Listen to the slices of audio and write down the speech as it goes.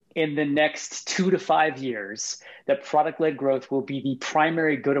in the next 2 to 5 years that product-led growth will be the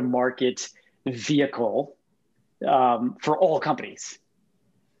primary go-to-market vehicle for all companies,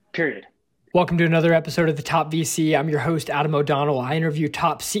 period. Welcome to another episode of the Top VC. I'm your host, Adam O'Donnell. I interview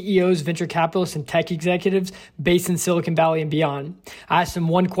top CEOs, venture capitalists, and tech executives based in Silicon Valley and beyond. I ask them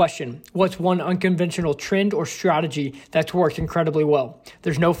one question: what's one unconventional trend or strategy that's worked incredibly well?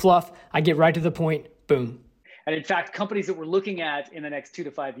 There's no fluff. I get right to the point. Boom. And in fact, companies that we're looking at in the next 2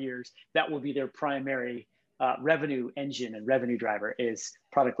 to 5 years, that will be their primary revenue engine and revenue driver is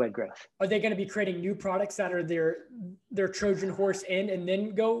product-led growth. Are they going to be creating new products that are their Trojan horse in and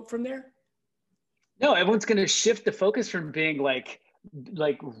then go from there? No, everyone's going to shift the focus from being like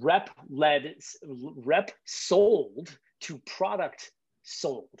rep sold to product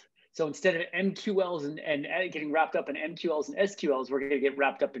sold. So instead of MQLs and getting wrapped up in MQLs and SQLs, we're going to get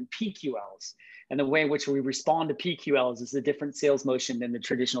wrapped up in PQLs. And the way in which we respond to PQLs is a different sales motion than the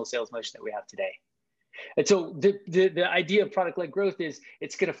traditional sales motion that we have today. And so the idea of product-led growth is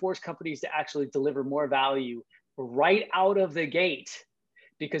it's going to force companies to actually deliver more value right out of the gate,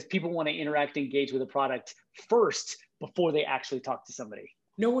 because people want to interact and engage with a product first before they actually talk to somebody.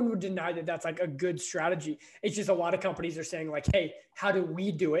 No one would deny that that's like a good strategy. It's just a lot of companies are saying like, hey, how do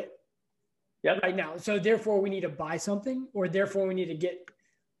we do it right now? So therefore we need to buy something, or therefore we need to get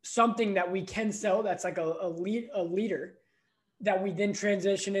something that we can sell that's like a leader that we then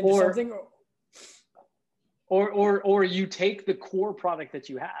transition into something. Or you take the core product that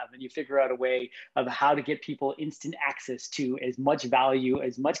you have and you figure out a way of how to get people instant access to as much value,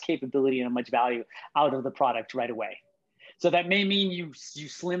 as much capability, and as much value out of the product right away. So that may mean you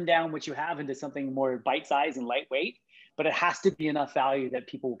slim down what you have into something more bite-sized and lightweight, but it has to be enough value that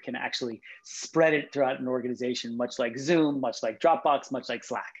people can actually spread it throughout an organization, much like Zoom, much like Dropbox, much like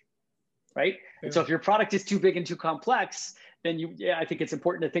Slack, right? Yeah. And so if your product is too big and too complex, then I think it's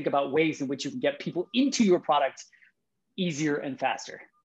important to think about ways in which you can get people into your product easier and faster.